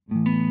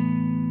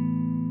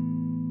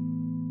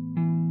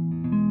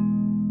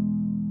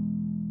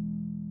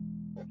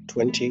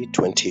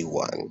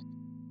2021,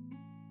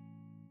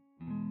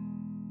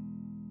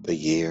 the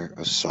year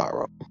of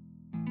sorrow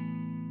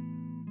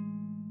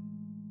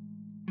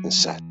and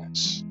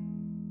sadness.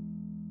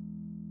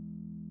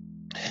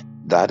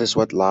 That is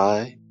what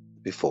lie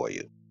before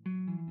you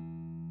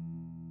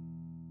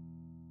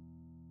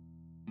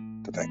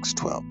the next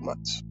 12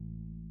 months.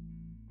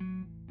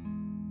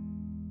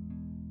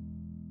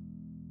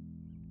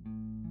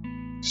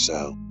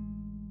 So,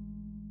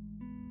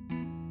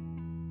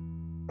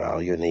 bow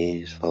your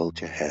knees,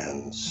 fold your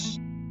hands,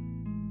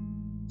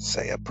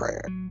 say a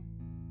prayer.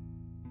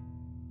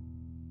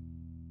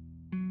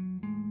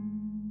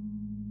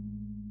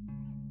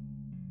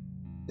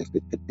 If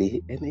it could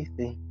be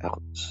anything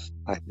else,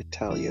 I would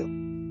tell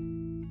you.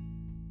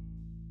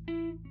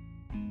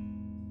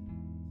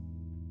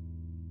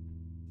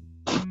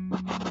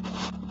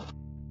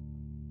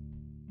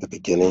 The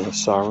beginning of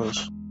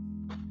sorrows,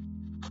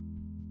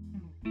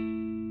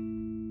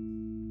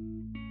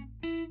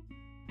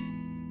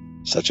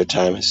 such a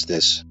time as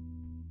this,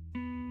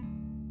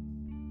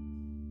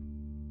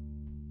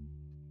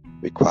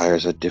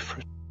 requires a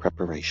different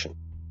preparation,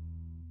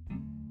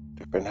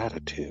 different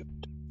attitude.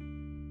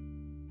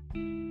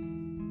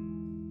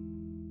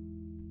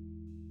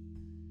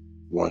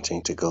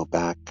 Wanting to go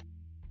back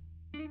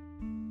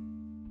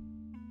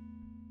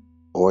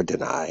or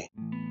deny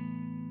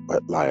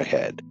what lie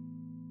ahead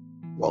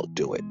won't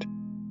do it.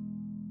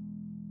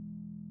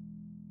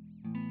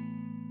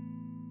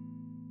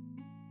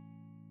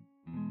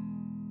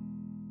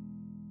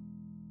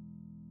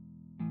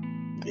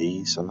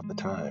 These are the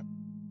time.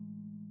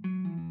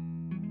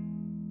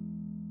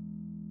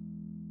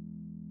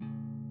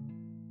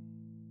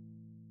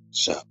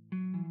 So,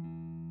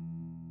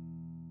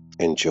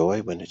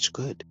 enjoy when it's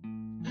good.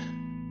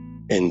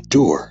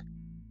 Endure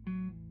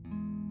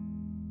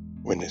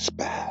when it's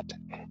bad.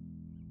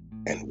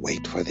 And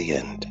wait for the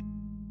end.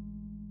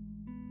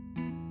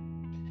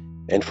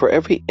 And for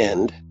every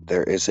end,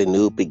 there is a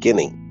new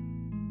beginning.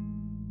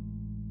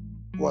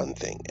 One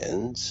thing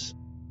ends,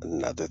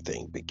 another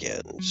thing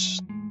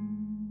begins.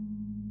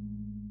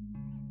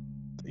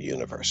 The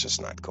universe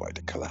is not going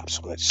to collapse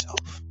on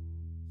itself.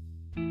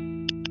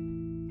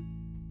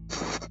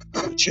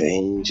 A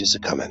change is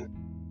a-coming.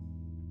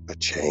 A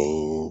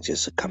change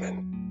is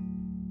a-coming.